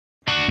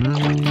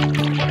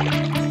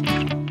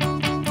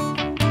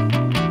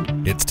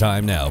It's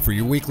time now for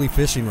your weekly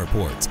fishing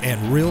reports and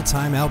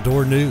real-time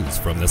outdoor news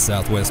from the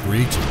Southwest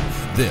region.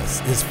 This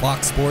is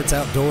Fox Sports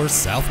Outdoors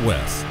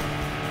Southwest.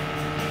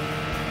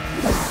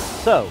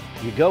 So,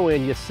 you go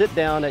in, you sit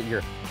down at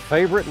your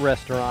favorite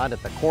restaurant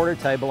at the corner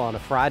table on a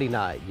Friday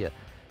night. You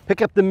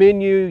pick up the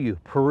menu, you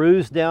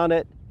peruse down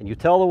it, and you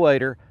tell the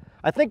waiter,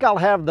 I think I'll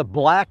have the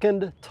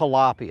blackened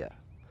tilapia.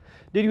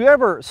 Did you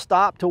ever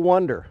stop to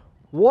wonder,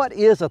 what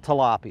is a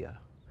tilapia?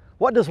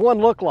 What does one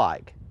look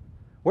like?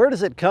 Where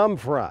does it come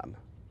from?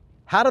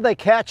 How do they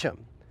catch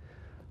them?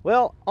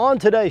 Well, on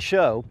today's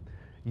show,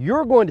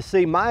 you're going to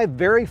see my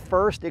very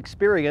first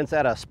experience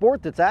at a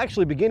sport that's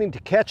actually beginning to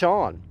catch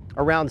on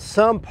around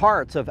some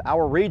parts of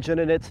our region,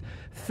 and it's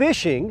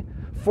fishing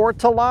for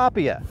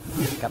tilapia.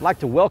 I'd like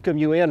to welcome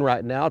you in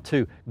right now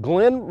to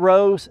Glen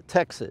Rose,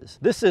 Texas.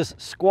 This is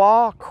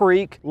Squaw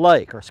Creek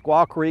Lake, or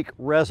Squaw Creek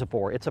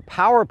Reservoir. It's a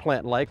power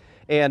plant lake,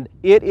 and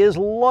it is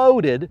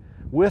loaded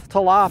with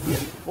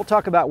tilapia. We'll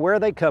talk about where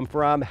they come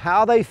from,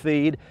 how they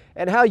feed,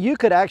 and how you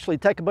could actually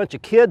take a bunch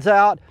of kids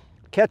out,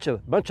 catch a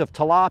bunch of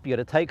tilapia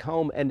to take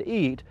home and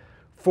eat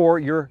for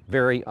your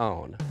very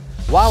own.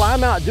 While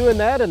I'm out doing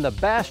that in the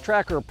Bass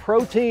Tracker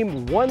Pro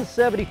Team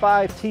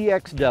 175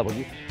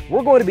 TXW,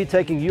 we're going to be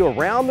taking you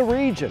around the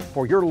region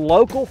for your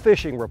local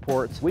fishing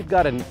reports. We've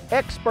got an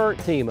expert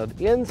team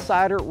of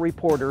insider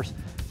reporters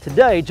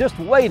today just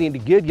waiting to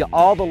give you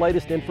all the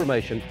latest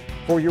information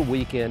for your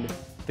weekend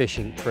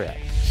fishing trip.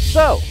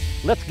 So,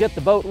 let's get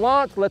the boat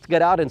launched, let's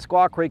get out in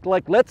Squaw Creek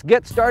Lake, let's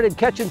get started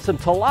catching some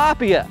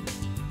tilapia.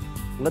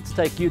 Let's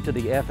take you to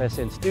the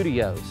FSN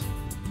studios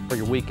for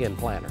your weekend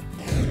planner.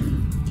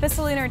 The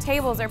Solunar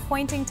tables are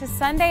pointing to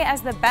Sunday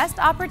as the best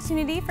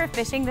opportunity for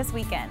fishing this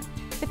weekend.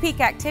 The peak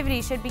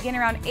activity should begin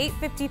around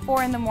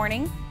 8:54 in the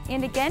morning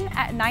and again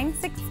at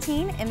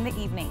 9:16 in the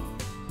evening.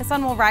 The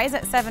sun will rise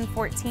at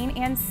 7:14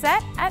 and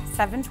set at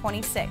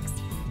 7:26,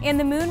 and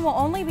the moon will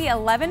only be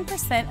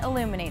 11%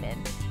 illuminated.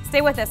 Stay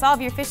with us, all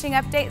of your fishing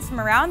updates from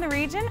around the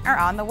region are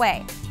on the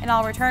way, and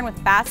I'll return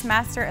with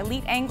Bassmaster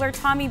Elite Angler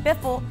Tommy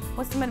Biffle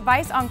with some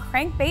advice on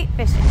crankbait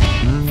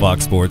fishing.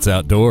 Fox Sports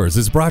Outdoors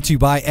is brought to you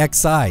by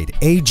Exide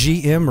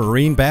AGM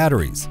Marine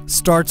Batteries.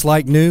 Starts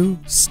like new,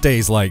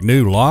 stays like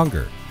new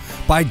longer.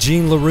 By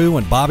Gene LaRue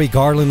and Bobby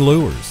Garland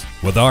Lures.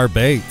 With our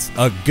baits,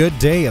 a good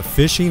day of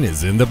fishing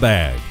is in the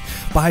bag.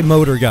 By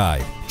Motor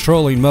Guide,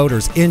 trolling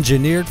motors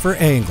engineered for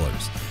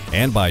anglers.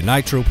 And by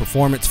Nitro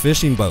Performance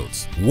Fishing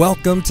Boats.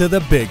 Welcome to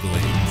the big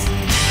leagues.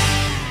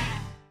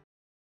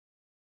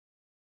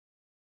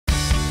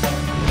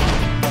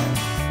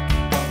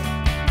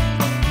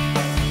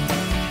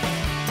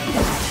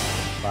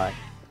 Bye.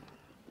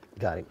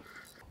 Got him.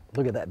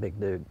 Look at that big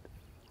dude.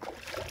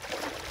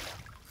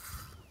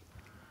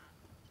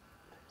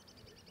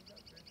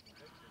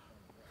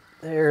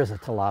 There's a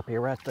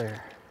tilapia right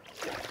there.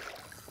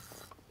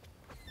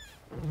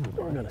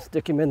 We're gonna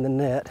stick him in the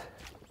net.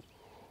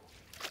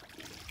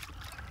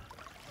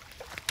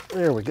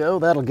 There we go,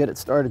 that'll get it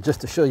started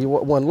just to show you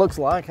what one looks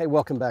like. Hey,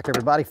 welcome back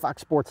everybody,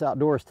 Fox Sports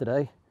Outdoors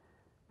today.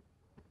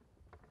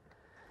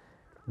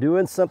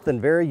 Doing something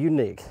very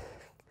unique,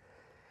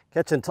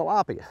 catching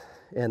tilapia,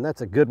 and that's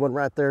a good one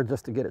right there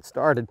just to get it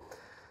started.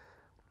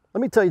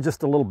 Let me tell you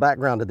just a little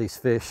background of these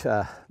fish.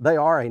 They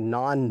are a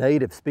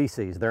non-native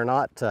species. They're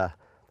not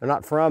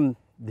from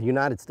the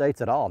United States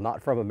at all,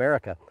 not from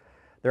America.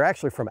 They're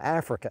actually from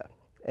Africa,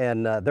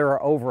 and there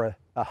are over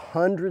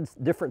 100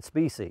 different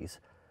species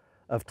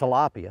of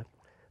tilapia.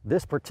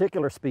 This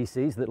particular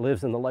species that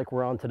lives in the lake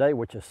we're on today,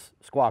 which is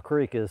Squaw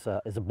Creek, is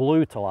a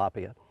blue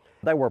tilapia.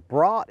 They were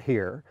brought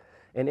here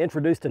and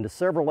introduced into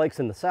several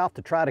lakes in the south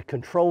to try to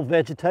control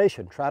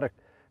vegetation, try to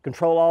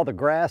control all the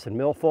grass and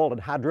milfoil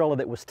and hydrilla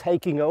that was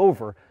taking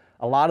over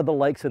a lot of the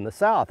lakes in the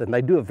south, and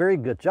they do a very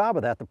good job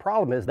of that. The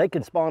problem is they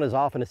can spawn as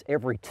often as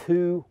every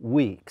 2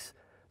 weeks.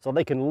 So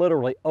they can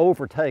literally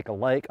overtake a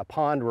lake, a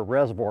pond, or a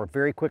reservoir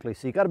very quickly.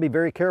 So you got to be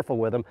very careful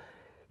with them.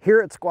 Here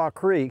at Squaw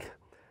Creek,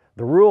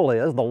 the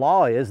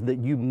law is that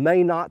you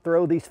may not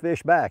throw these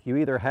fish back. You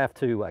either have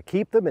to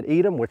keep them and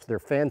eat them, which they're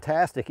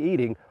fantastic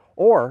eating,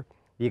 or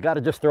you got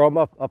to just throw them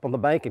up on the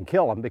bank and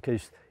kill them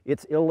because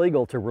it's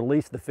illegal to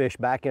release the fish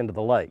back into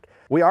the lake.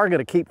 We are going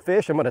to keep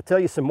fish. I'm going to tell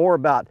you some more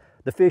about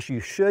the fish you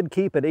should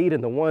keep and eat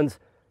and the ones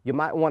you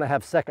might want to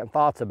have second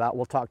thoughts about.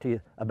 We'll talk to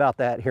you about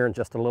that here in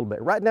just a little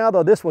bit. Right now,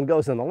 though, this one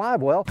goes in the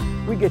live well.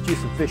 We get you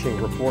some fishing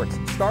reports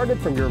started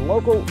from your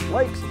local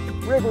lakes,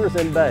 rivers,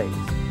 and bays.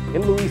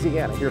 In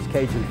Louisiana, here's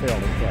Cajun Phil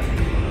and Kevin.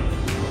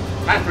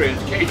 Hi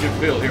friends, Cajun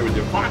Phil here with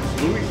your Fox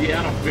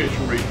Louisiana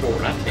Fishing Report.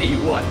 I tell you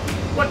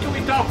what can we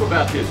talk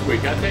about this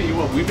week? I tell you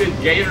what, we've been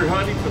gator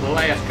hunting for the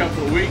last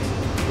couple of weeks.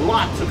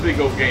 Lots of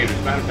big old gators.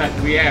 Matter of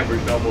fact, we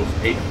averaged almost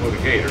 8 foot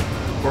of gator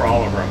for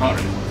all of our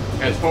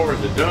hunters. As far as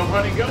the dove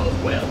hunting goes,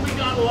 well, we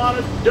got a lot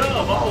of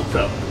dove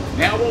also.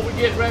 Now what we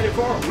get ready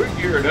for, we're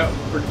geared up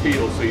for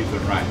teal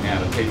season right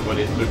now. To tell you what,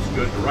 it looks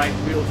good. The right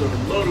fields are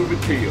loaded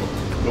with teal.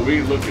 So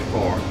we're looking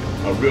for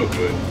a real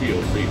good teal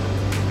season.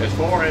 As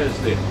far as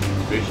the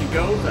fishing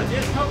goes, I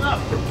just hung up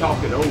from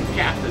talking to old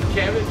Captain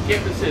Kevin.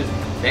 Kevin says,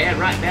 Dad,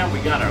 right now we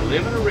got our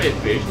limit of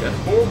redfish. That's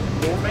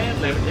four-man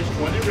limit. That's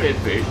 20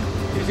 redfish.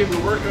 He said,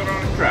 we're working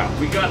on a trout.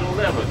 We got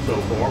 11 so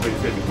far, but he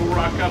said, before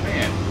I come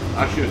in,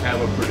 I should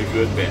have a pretty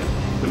good mess.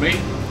 To me,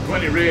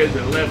 20 reds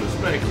and 11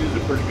 specks is a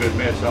pretty good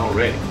mess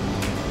already.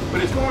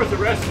 But as far as the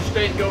rest of the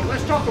state goes,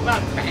 let's talk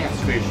about bass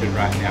fishing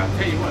right now. I'll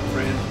tell you what,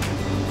 friends,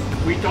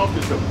 we talked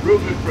to some real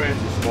good friends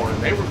this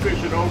morning. They were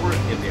fishing over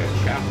in the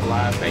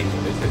Atchafalaya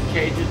Basin. They said,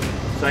 Cajun,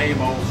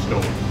 same old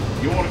story.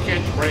 You want to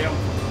catch brim?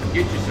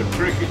 Get you some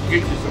crickets,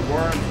 get you some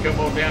worms, come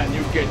on down and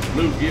you catch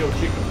bluegill,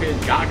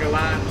 chickenfish, goggle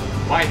line,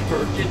 white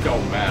perch, it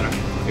don't matter.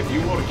 If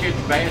you want to catch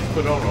bass,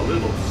 put on a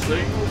little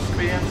single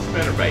spin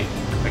spinnerbait.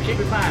 Now keep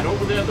in mind,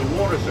 over there the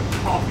water's a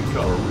coffee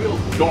color, real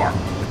dark.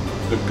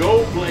 The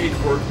gold blades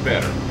work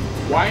better.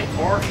 White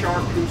or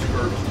chartreuse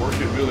skirts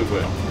working really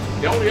well.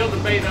 The only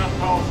other bait I've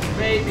tossed,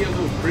 maybe a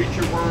little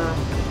creature worm,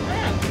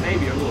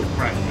 maybe a little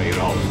crankbait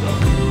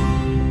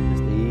also.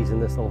 Just easing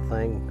this little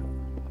thing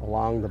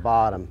along the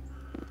bottom.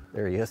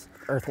 There he is,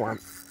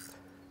 earthworm.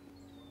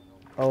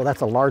 Oh,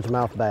 that's a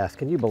largemouth bass.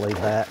 Can you believe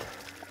that?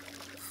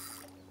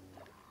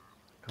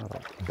 Got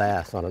a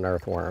bass on an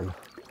earthworm.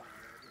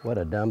 What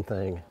a dumb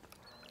thing.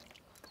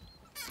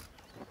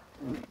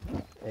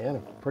 And a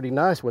pretty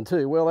nice one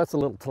too. Well, that's a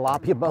little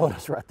tilapia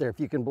bonus right there, if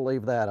you can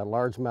believe that. A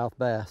largemouth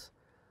bass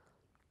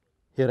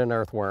hit an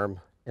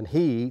earthworm, and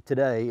he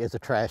today is a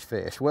trash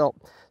fish. Well,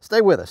 stay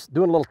with us.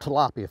 Doing a little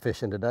tilapia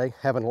fishing today.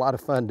 Having a lot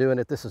of fun doing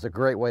it. This is a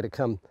great way to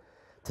come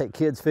take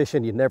kids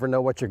fishing. You never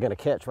know what you're going to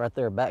catch. Right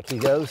there, back he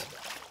goes.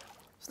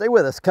 Stay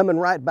with us. Coming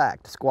right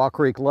back to Squaw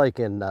Creek Lake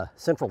in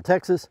Central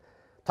Texas.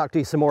 Talk to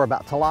you some more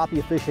about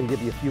tilapia fishing,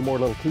 give you a few more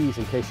little keys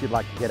in case you'd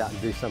like to get out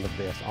and do some of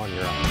this on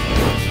your own.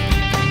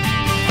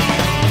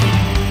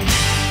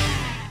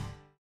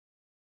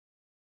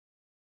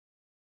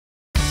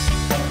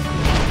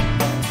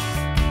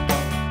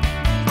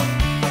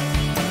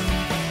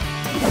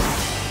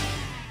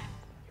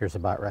 Here's a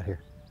bite right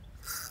here.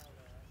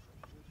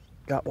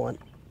 Got one.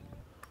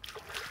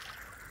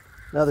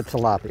 Another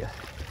tilapia.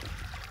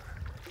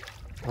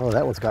 Oh,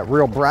 that one's got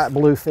real bright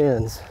blue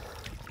fins.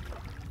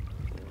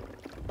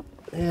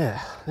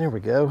 Yeah, there we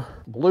go.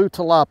 Blue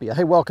tilapia.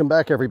 Hey, welcome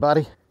back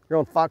everybody. You're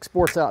on Fox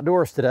Sports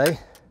Outdoors today,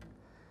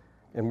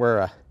 and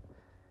we're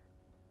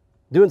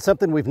doing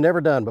something we've never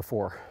done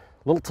before.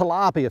 A little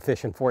tilapia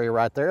fishing for you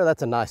right there.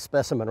 That's a nice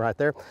specimen right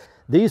there.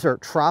 These are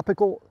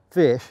tropical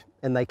fish,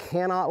 and they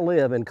cannot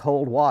live in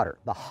cold water.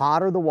 The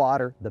hotter the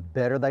water, the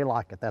better they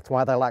like it. That's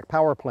why they like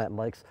power plant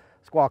lakes.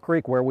 Squaw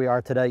Creek, where we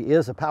are today,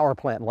 is a power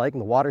plant lake,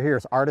 and the water here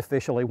is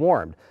artificially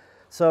warmed.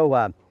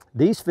 So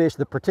these fish,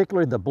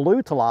 particularly the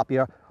blue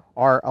tilapia,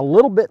 are a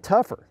little bit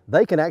tougher.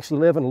 They can actually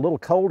live in a little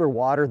colder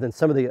water than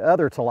some of the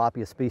other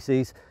tilapia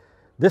species.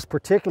 This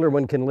particular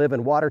one can live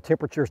in water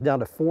temperatures down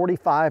to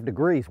 45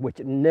 degrees, which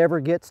it never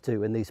gets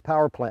to in these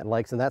power plant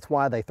lakes, and that's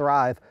why they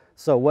thrive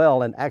so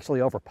well and actually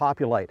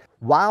overpopulate.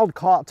 Wild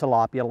caught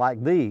tilapia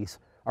like these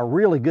are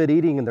really good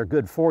eating and they're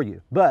good for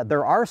you. But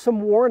there are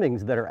some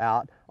warnings that are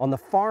out on the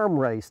farm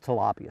raised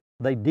tilapia.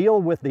 They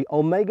deal with the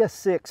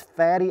omega-6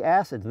 fatty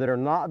acids that are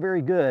not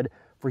very good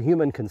for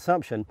human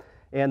consumption.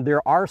 And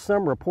there are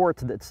some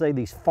reports that say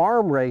these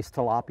farm raised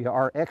tilapia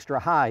are extra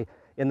high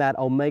in that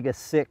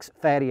omega-6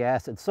 fatty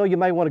acids. So you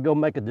may want to go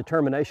make a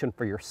determination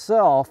for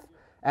yourself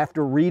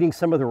after reading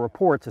some of the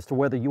reports as to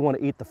whether you want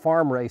to eat the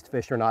farm raised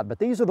fish or not. But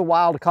these are the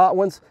wild caught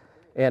ones,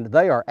 and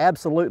they are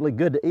absolutely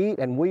good to eat,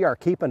 and we are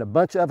keeping a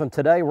bunch of them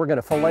today. We're going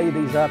to fillet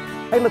these up.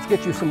 Hey, let's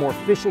get you some more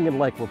fishing and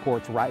lake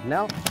reports right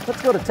now.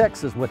 Let's go to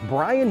Texas with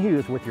Brian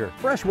Hughes with your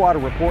freshwater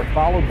report,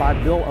 followed by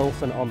Bill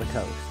Olson on the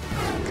coast.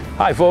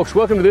 Hi folks,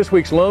 welcome to this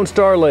week's Lone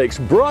Star Lakes,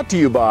 brought to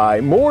you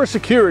by More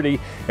Security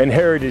and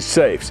Heritage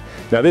Safes.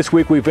 Now this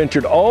week we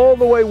ventured all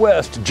the way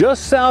west,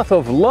 just south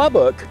of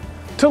Lubbock,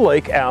 to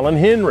Lake Allen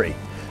Henry.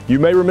 You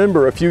may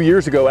remember a few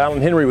years ago,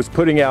 Allen Henry was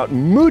putting out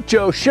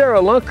mucho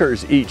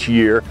sharalunkers each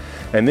year,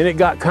 and then it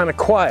got kind of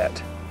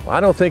quiet. Well, I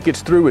don't think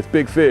it's through with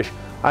big fish.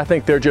 I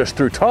think they're just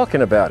through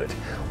talking about it.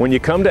 When you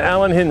come to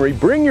Allen Henry,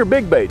 bring your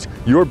big baits,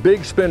 your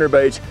big spinner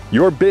baits,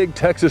 your big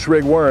Texas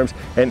rig worms,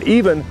 and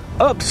even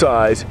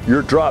upsize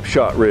your drop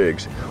shot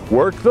rigs.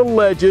 Work the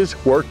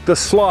ledges, work the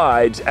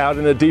slides out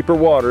in the deeper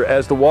water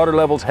as the water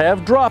levels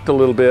have dropped a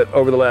little bit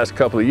over the last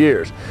couple of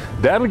years.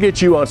 That'll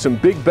get you on some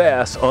big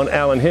bass on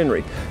Allen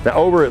Henry. Now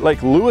over at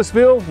Lake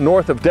Louisville,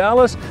 north of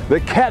Dallas, the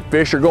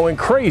catfish are going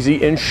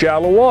crazy in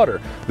shallow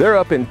water. They're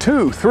up in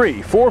 2,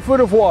 3, 4 foot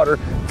of water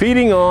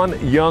feeding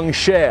on young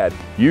shad.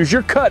 Use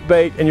your cut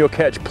bait and you'll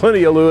catch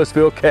plenty of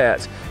Louisville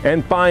cats.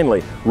 And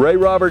finally, Ray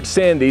Roberts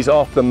Sandies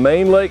off the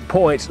main lake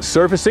points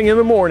surfacing in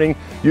the morning.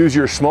 Use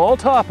your small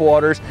top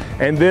waters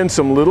and then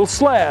some little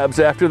slabs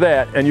after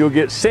that, and you'll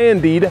get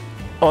sandied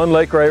on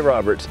Lake Ray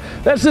Roberts.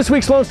 That's this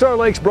week's Lone Star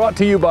Lakes, brought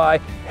to you by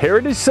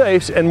Heritage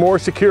Safes and More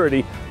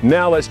Security.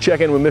 Now let's check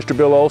in with Mr.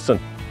 Bill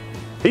Olson.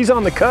 He's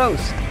on the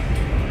coast.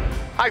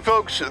 Hi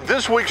folks,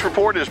 this week's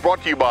report is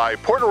brought to you by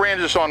Port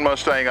Aransas on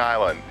Mustang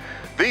Island.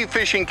 the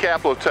fishing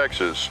capital of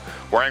Texas,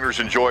 where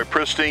anglers enjoy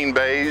pristine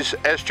bays,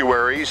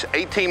 estuaries,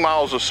 18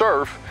 miles of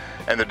surf,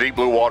 and the deep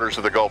blue waters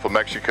of the Gulf of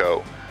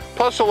Mexico.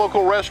 Plus, the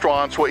local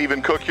restaurants will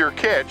even cook your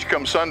catch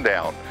come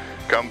sundown.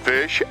 Come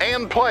fish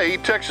and play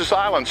Texas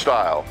Island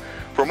style.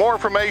 For more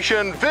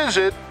information,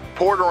 visit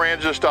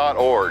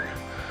portaransas.org.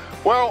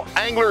 Well,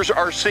 anglers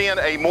are seeing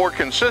a more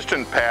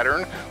consistent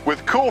pattern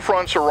with cool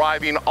fronts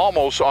arriving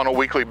almost on a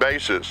weekly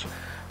basis.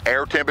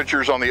 Air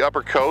temperatures on the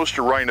upper coast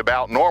are running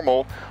about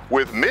normal,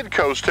 with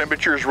mid-coast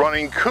temperatures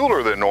running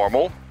cooler than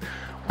normal.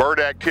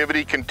 Bird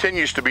activity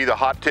continues to be the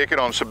hot ticket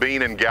on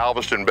Sabine and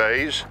Galveston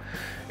bays.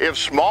 If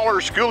smaller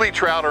schoolie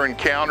trout are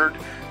encountered,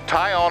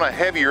 tie on a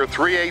heavier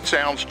 3/8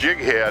 ounce jig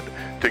head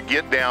to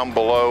get down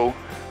below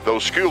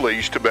those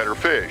schoolies to better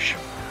fish.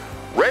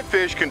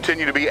 Redfish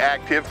continue to be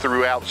active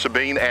throughout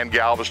Sabine and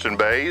Galveston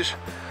bays.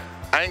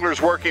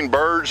 Anglers working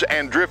birds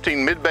and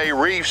drifting mid-bay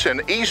reefs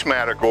in East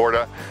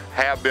Matagorda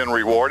have been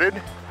rewarded.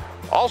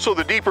 Also,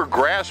 the deeper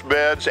grass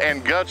beds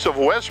and guts of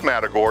West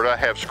Matagorda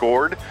have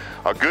scored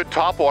a good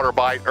topwater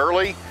bite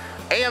early,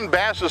 and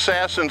bass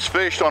assassins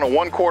fished on a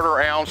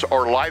 1/4 ounce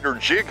or lighter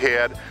jig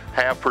head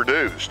have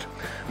produced.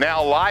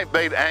 Now, live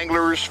bait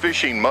anglers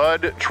fishing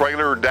mud,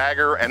 trailer,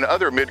 dagger, and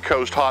other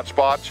mid-coast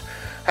hotspots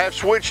have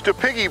switched to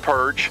piggy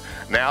perch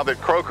now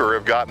that croaker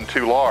have gotten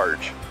too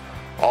large.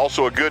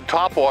 Also, a good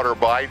topwater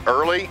bite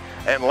early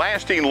and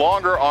lasting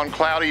longer on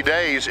cloudy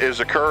days is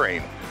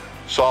occurring.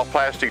 Soft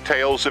plastic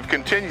tails have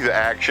continued the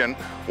action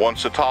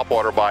once the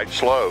topwater bite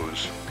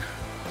slows.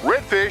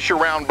 Redfish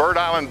around Bird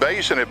Island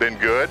Basin have been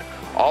good.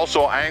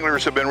 Also,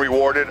 anglers have been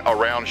rewarded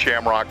around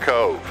Shamrock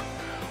Cove.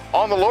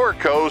 On the lower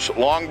coast,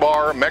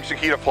 Longbar,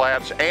 Mexiquita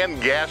Flats,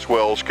 and gas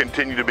wells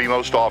continue to be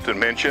most often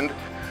mentioned.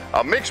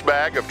 A mixed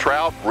bag of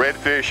trout,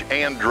 redfish,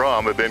 and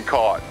drum have been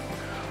caught.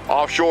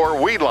 Offshore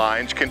weed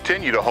lines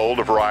continue to hold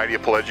a variety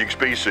of pelagic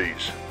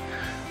species.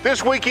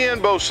 This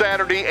weekend, both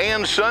Saturday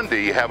and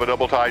Sunday have a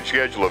double tide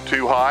schedule of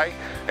 2 high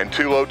and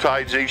 2 low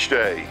tides each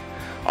day.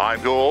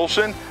 I'm Bill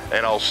Olson,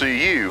 and I'll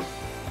see you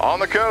on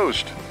the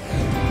coast.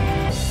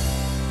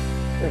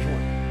 There's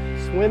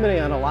one swimming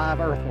in a live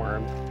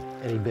earthworm,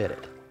 and he bit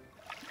it.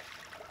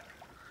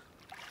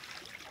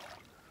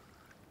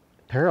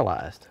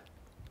 Paralyzed.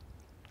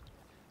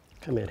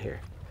 Come in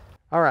here.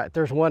 All right,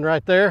 there's one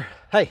right there.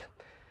 Hey,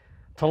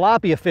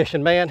 tilapia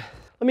fishing, man.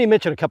 Let me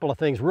mention a couple of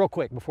things real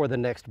quick before the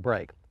next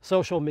break.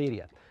 Social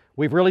media.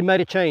 We've really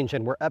made a change,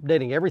 and we're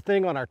updating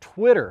everything on our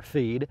Twitter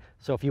feed.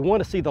 So if you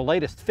want to see the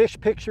latest fish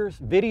pictures,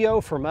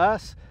 video from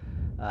us,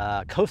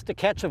 Coast to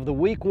Catch of the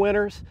Week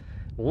winners,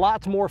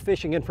 lots more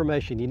fishing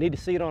information, you need to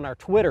see it on our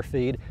Twitter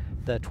feed.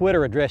 The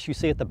Twitter address you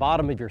see at the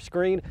bottom of your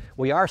screen.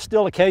 We are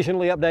still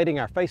occasionally updating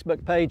our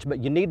Facebook page,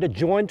 but you need to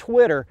join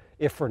Twitter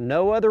if for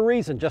no other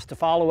reason, just to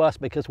follow us,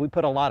 because we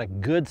put a lot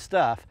of good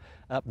stuff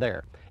up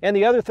there. And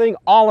the other thing,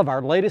 all of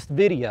our latest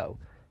video,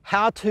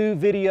 how-to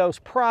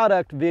videos,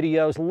 product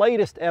videos,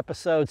 latest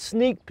episodes,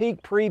 sneak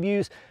peek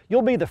previews,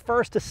 you'll be the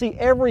first to see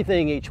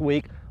everything each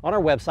week on our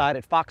website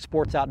at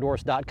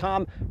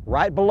foxsportsoutdoors.com.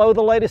 Right below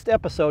the latest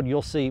episode,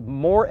 you'll see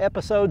more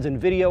episodes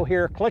and video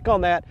here. Click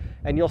on that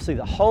and you'll see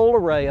the whole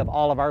array of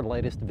all of our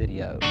latest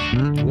videos.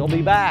 We'll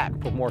be back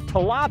for more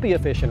tilapia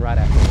fishing right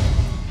after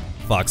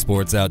this. Fox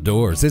Sports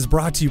Outdoors is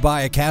brought to you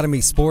by Academy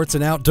Sports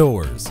and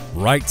Outdoors.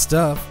 Right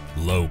stuff,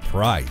 low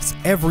price,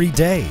 every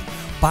day.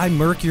 By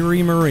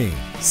Mercury Marine,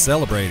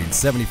 celebrating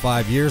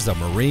 75 years of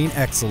marine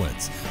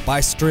excellence. By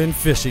Stren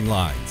Fishing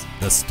Lines,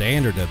 the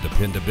standard of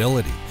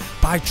dependability.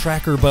 By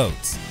Tracker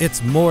Boats,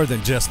 it's more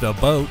than just a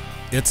boat,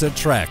 it's a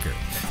tracker.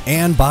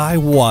 And by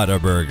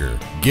Whataburger.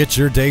 Get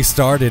your day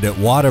started at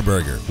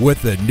Whataburger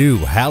with the new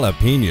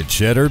jalapeno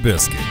cheddar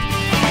biscuit.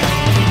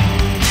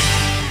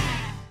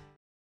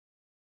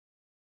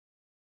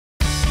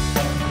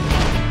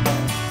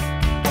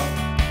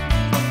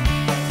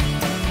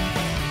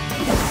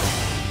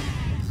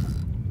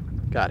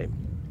 Got him.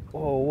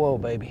 Whoa, whoa,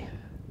 baby.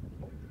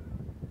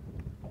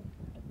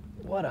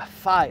 What a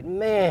fight.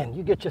 Man,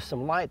 you get you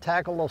some light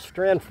tackle, little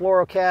Stren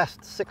fluorocast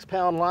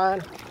 6-pound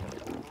line.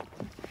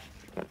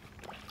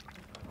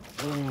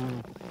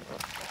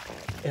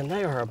 And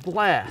they are a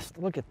blast.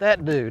 Look at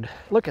that dude.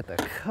 Look at the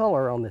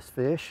color on this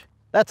fish.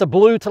 That's a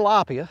blue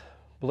tilapia,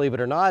 believe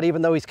it or not,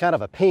 even though he's kind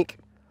of a pink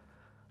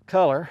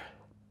color.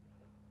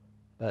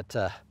 But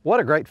what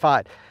a great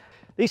fight.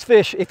 These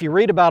fish, if you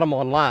read about them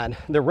online,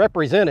 they're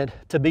represented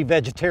to be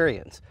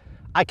vegetarians.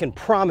 I can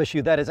promise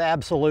you that is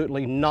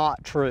absolutely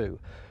not true.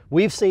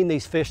 We've seen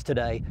these fish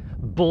today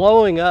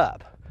blowing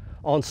up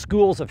on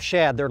schools of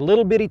shad. They're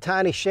little bitty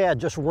tiny shad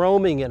just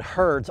roaming in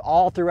herds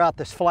all throughout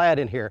this flat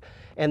in here.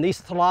 And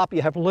these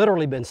tilapia have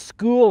literally been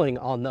schooling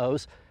on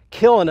those,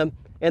 killing them,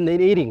 and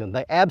then eating them.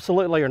 They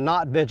absolutely are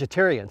not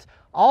vegetarians.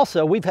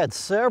 Also, we've had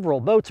several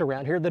boats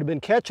around here that have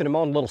been catching them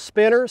on little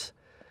spinners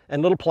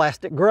and little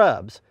plastic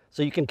grubs.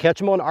 So you can catch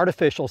them on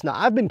artificials. Now,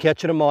 I've been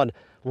catching them on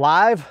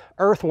live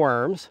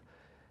earthworms,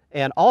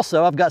 and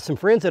also I've got some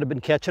friends that have been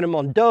catching them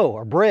on dough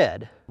or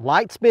bread.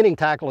 Light spinning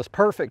tackle is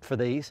perfect for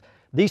these.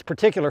 These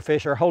particular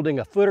fish are holding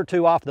a foot or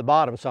two off the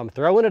bottom, so I'm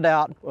throwing it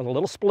out on a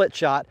little split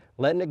shot,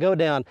 letting it go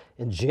down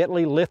and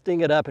gently lifting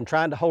it up and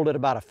trying to hold it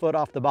about a foot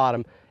off the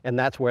bottom, and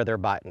that's where they're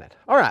biting it.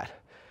 All right,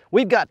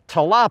 we've got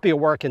tilapia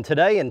working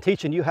today and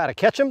teaching you how to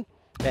catch them.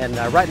 And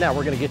right now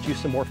we're going to get you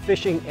some more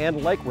fishing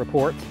and lake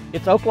reports.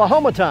 It's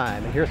Oklahoma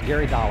time, and here's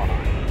Gary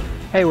Dollahan.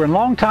 Hey, when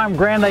longtime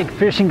Grand Lake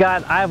fishing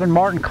guide Ivan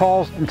Martin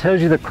calls and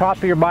tells you the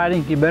crappie are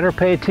biting, you better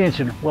pay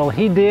attention. Well,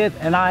 he did,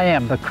 and I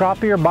am. The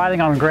crappie are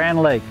biting on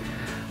Grand Lake.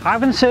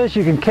 Ivan says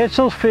you can catch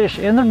those fish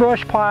in the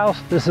brush piles.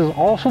 This is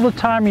also the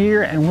time of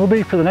year, and will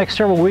be for the next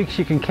several weeks,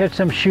 you can catch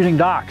them shooting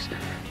docks.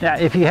 Now,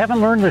 if you haven't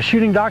learned the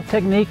shooting dock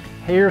technique,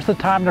 here's the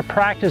time to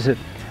practice it.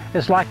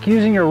 It's like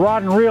using your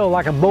rod and reel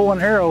like a bow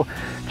and arrow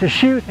to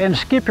shoot and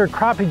skip your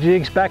crappie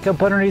jigs back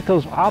up underneath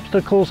those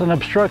obstacles and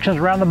obstructions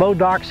around the bow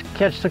docks,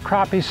 catch the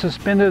crappie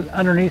suspended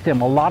underneath them.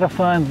 A lot of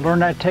fun, learn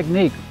that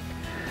technique.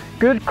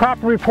 Good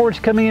crappie reports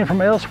coming in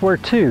from elsewhere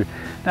too.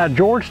 Now,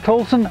 George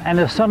Tolson and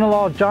his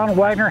son-in-law John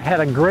Wagner had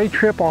a great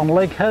trip on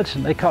Lake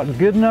Hudson. They caught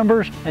good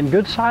numbers and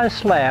good sized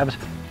slabs,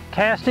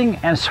 casting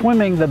and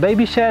swimming the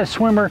baby shad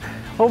swimmer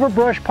over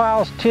brush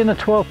piles 10 to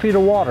 12 feet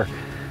of water.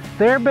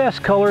 Their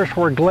best colors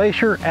were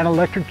glacier and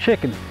electric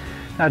chicken.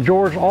 Now,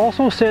 George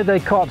also said they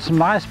caught some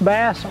nice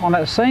bass on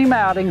that same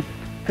outing,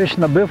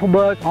 fishing the biffle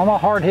bug on the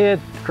hardhead,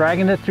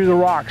 dragging it through the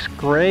rocks.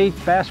 Great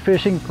bass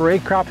fishing,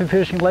 great crappie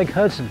fishing, Lake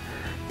Hudson.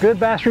 Good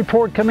bass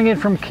report coming in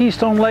from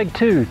Keystone Lake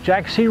too.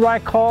 Jack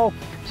Seawright called,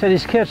 said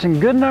he's catching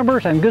good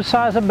numbers and good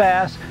size of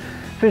bass,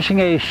 fishing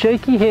a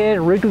shaky head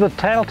rigged with a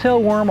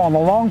tattletale worm on the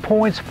long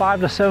points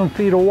 5 to 7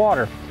 feet of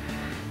water.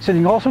 So you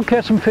can also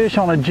catch some fish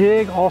on a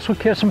jig, also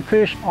catch some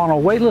fish on a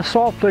weightless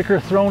salt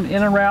flicker thrown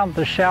in and around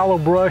the shallow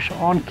brush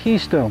on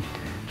Keystone.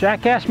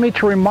 Jack asked me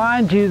to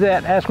remind you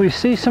that as we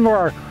see some of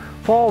our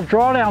fall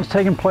drawdowns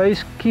taking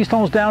place,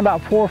 Keystone's down about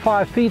 4 or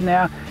 5 feet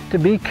now, to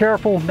be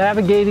careful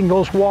navigating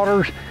those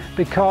waters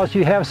because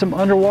you have some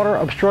underwater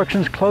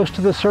obstructions close to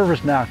the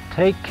surface now.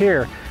 Take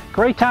care.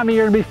 Great time of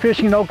year to be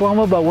fishing in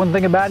Oklahoma, but one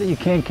thing about it, you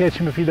can't catch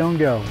them if you don't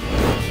go.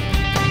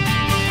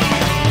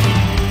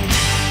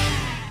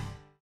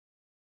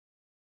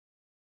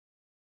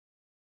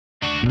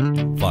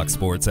 Fox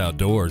Sports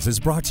Outdoors is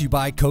brought to you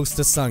by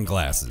Costa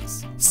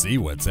Sunglasses. See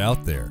what's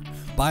out there.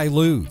 By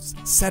Luz,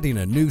 setting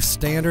a new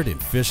standard in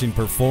fishing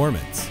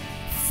performance.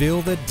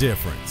 Feel the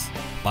difference.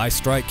 By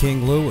Strike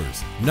King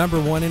Lures,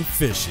 #1 in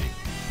fishing.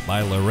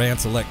 By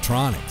Lowrance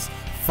Electronics,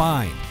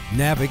 find,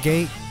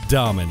 navigate,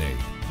 dominate.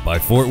 By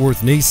Fort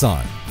Worth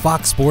Nissan,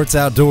 Fox Sports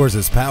Outdoors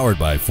is powered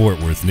by Fort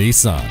Worth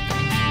Nissan.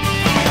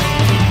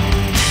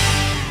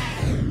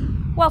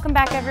 Welcome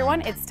back,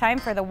 everyone. It's time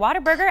for the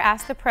Whataburger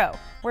Ask the Pro,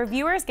 where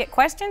viewers get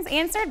questions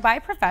answered by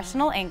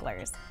professional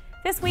anglers.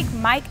 This week,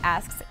 Mike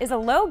asks, is a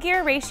low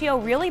gear ratio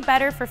really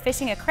better for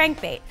fishing a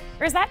crankbait,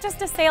 or is that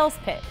just a sales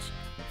pitch?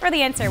 For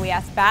the answer, we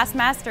asked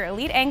Bassmaster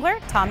Elite Angler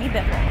Tommy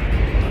Biffle.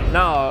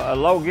 No, a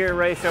low gear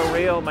ratio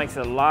reel makes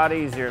it a lot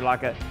easier,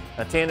 like a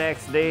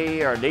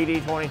 10XD or a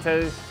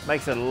DD22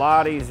 makes it a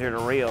lot easier to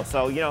reel.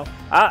 So, you know,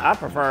 I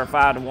prefer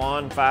 5 to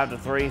 1, 5 to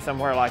 3,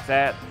 somewhere like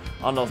that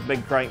on those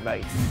big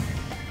crankbaits.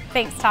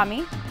 Thanks,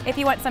 Tommy. If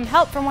you want some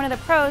help from one of the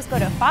pros, go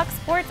to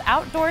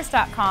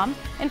foxsportsoutdoors.com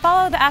and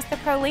follow the Ask the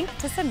Pro link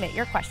to submit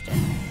your question.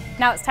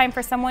 Now it's time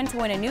for someone to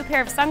win a new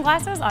pair of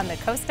sunglasses on the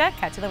Costa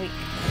Catch of the Week.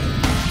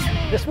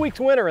 This week's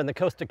winner in the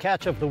Costa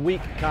Catch of the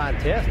Week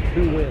contest,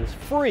 who wins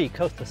free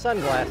Costa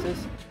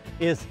sunglasses,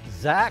 is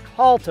Zach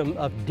Haltom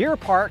of Deer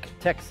Park,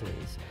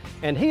 Texas.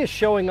 And he is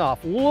showing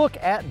off. Look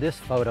at this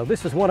photo.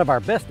 This is one of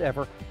our best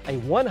ever, a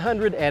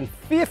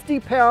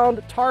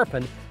 150-pound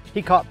tarpon.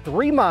 He caught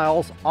 3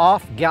 miles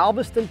off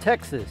Galveston,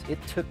 Texas. It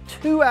took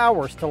 2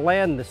 hours to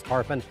land this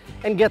tarpon.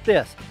 And get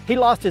this, he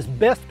lost his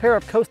best pair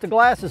of Costa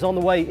glasses on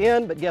the way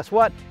in, but guess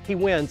what? He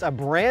wins a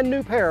brand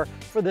new pair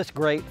for this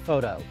great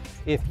photo.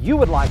 If you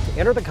would like to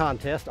enter the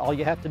contest, all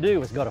you have to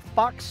do is go to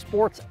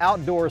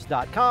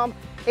foxsportsoutdoors.com,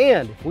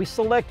 and if we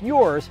select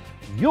yours,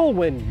 you'll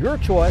win your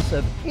choice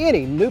of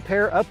any new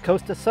pair of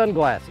Costa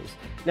sunglasses.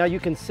 Now you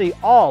can see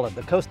all of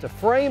the Costa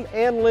frame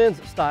and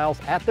lens styles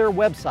at their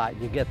website.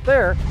 You get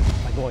there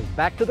by going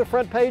back to the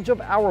front page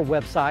of our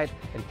website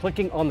and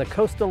clicking on the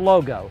Costa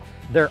logo.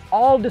 They're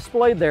all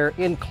displayed there,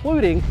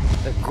 including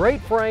the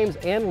great frames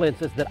and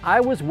lenses that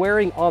I was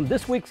wearing on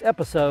this week's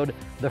episode.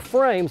 The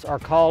frames are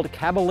called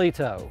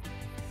Caballito.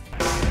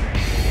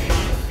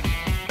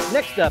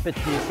 Next up, it's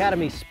the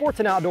Academy Sports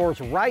and Outdoors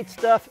Right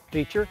Stuff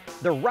feature.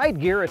 The right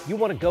gear if you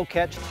want to go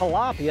catch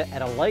tilapia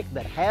at a lake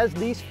that has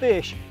these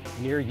fish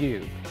near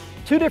you.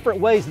 2 different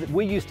ways that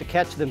we use to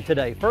catch them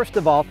today. First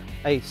of all,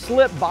 a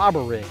slip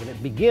bobber rig, and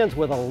it begins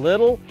with a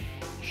little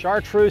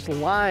chartreuse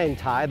line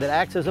tie that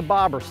acts as a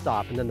bobber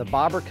stop, and then the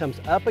bobber comes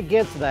up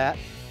against that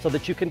so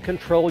that you can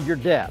control your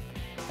depth.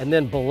 And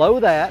then below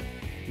that,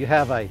 you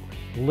have a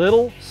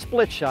little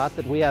split shot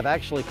that we have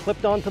actually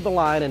clipped onto the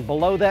line, and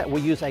below that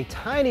we use a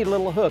tiny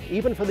little hook.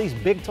 Even for these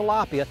big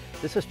tilapia,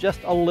 this is just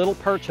a little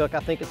perch hook. I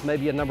think it's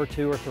maybe a number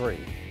 2 or 3.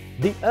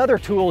 The other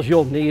tools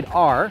you'll need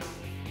are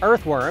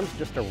earthworms,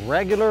 just a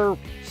regular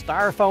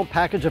styrofoam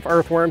package of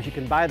earthworms. You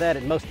can buy that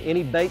at most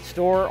any bait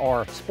store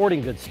or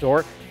sporting goods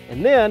store.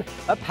 And then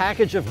a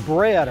package of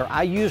bread, or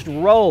I used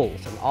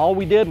rolls, and all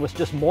we did was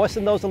just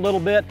moisten those a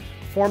little bit,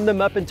 form them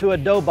up into a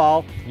dough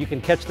ball. You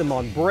can catch them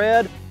on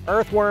bread,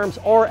 earthworms,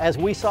 or as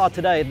we saw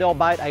today, they'll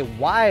bite a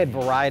wide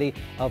variety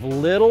of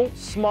little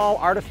small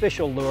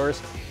artificial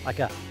lures like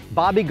a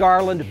Bobby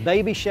Garland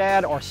baby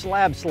shad or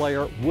slab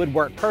slayer would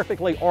work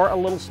perfectly, or a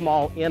little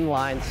small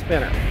inline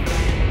spinner.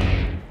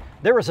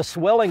 There is a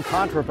swelling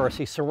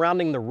controversy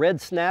surrounding the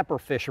red snapper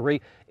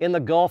fishery in the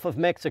Gulf of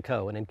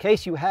Mexico, and in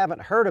case you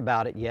haven't heard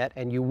about it yet,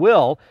 and you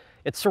will,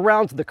 it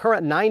surrounds the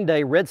current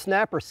 9-day red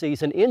snapper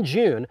season in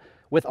June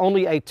with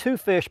only a 2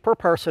 fish per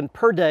person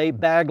per day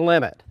bag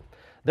limit.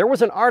 There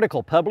was an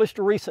article published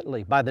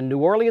recently by the New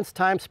Orleans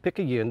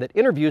Times-Picayune that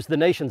interviews the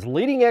nation's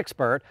leading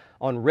expert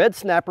on red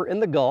snapper in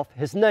the Gulf.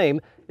 His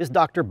name is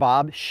Dr.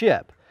 Bob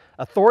Shipp.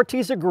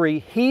 Authorities agree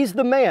he's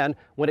the man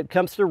when it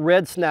comes to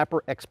red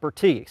snapper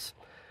expertise.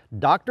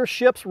 Dr.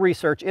 Shipp's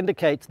research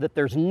indicates that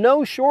there's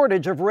no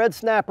shortage of red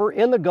snapper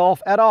in the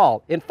Gulf at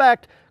all. In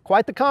fact,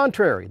 quite the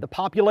contrary. The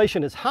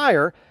population is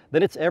higher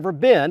than it's ever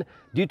been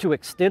due to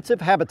extensive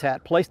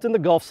habitat placed in the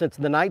Gulf since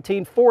the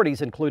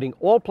 1940s, including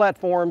oil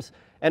platforms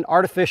and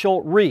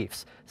artificial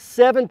reefs.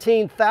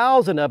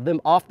 17,000 of them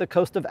off the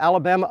coast of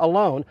Alabama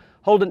alone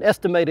hold an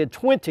estimated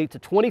 20 to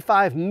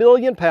 25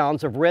 million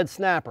pounds of red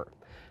snapper.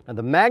 Now,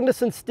 the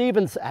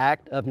Magnuson-Stevens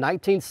Act of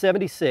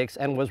 1976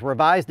 and was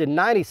revised in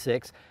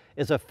 96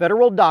 is a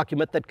federal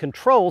document that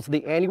controls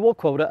the annual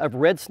quota of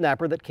red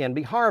snapper that can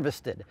be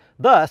harvested,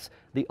 thus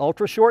the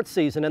ultra-short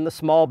season and the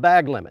small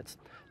bag limits.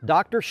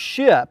 Dr.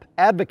 Shipp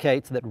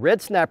advocates that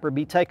red snapper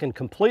be taken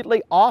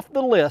completely off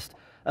the list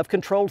of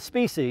controlled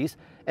species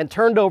and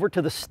turned over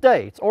to the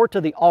states or to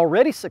the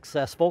already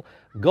successful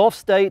Gulf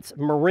States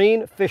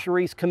Marine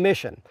Fisheries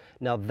Commission.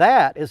 Now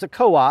that is a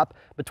co-op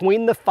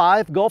between the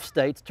 5 Gulf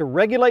states to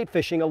regulate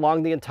fishing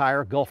along the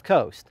entire Gulf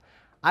Coast.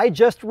 I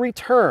just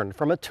returned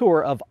from a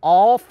tour of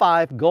all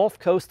 5 Gulf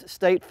Coast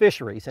state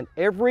fisheries, and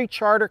every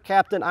charter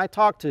captain I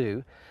talked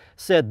to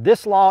said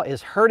this law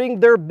is hurting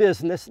their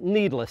business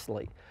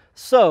needlessly.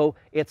 So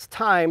it's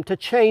time to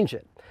change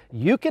it.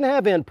 You can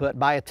have input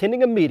by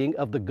attending a meeting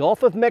of the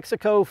Gulf of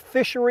Mexico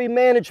Fishery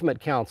Management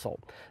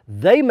Council.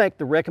 They make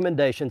the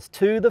recommendations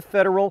to the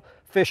federal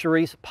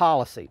fisheries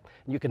policy.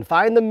 You can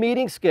find the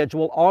meeting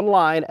schedule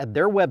online at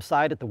their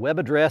website at the web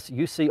address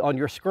you see on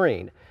your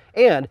screen.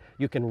 And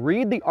you can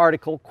read the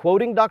article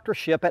quoting Dr.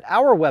 Shipp at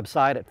our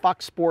website at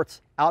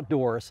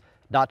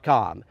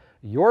foxsportsoutdoors.com.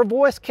 Your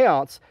voice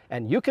counts,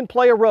 and you can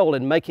play a role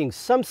in making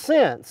some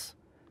sense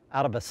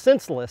out of a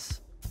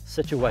senseless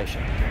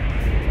situation.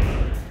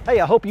 Hey,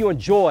 I hope you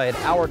enjoyed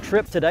our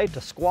trip today to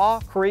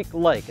Squaw Creek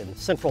Lake in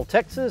central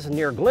Texas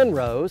near Glen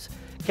Rose,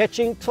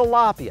 catching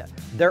tilapia.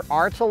 There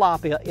are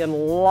tilapia in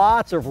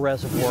lots of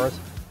reservoirs,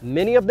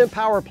 many of them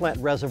power plant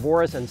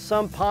reservoirs, and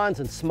some ponds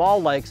and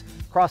small lakes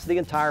across the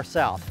entire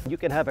South. You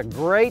can have a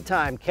great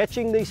time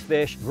catching these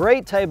fish,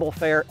 great table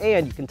fare,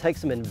 and you can take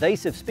some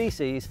invasive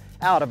species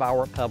out of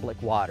our public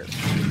waters.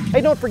 Hey,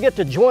 don't forget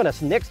to join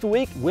us next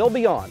week. We'll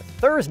be on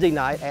Thursday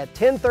night at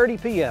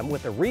 10:30 p.m.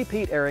 with a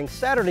repeat airing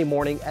Saturday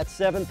morning at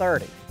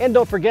 7:30. And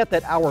don't forget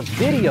that our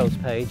videos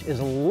page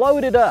is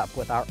loaded up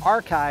with our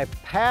archived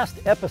past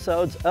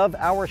episodes of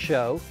our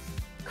show,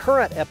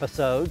 current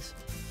episodes,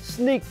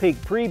 sneak peek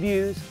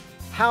previews,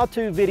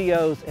 how-to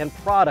videos, and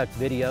product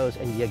videos,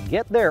 and you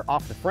get there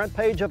off the front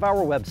page of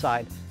our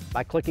website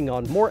by clicking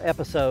on more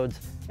episodes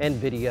and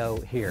video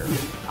here.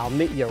 I'll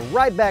meet you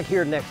right back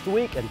here next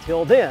week.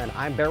 Until then,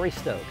 I'm Barry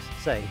Stokes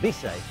saying be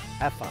safe,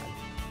 have fun.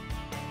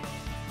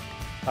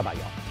 Bye-bye,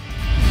 y'all.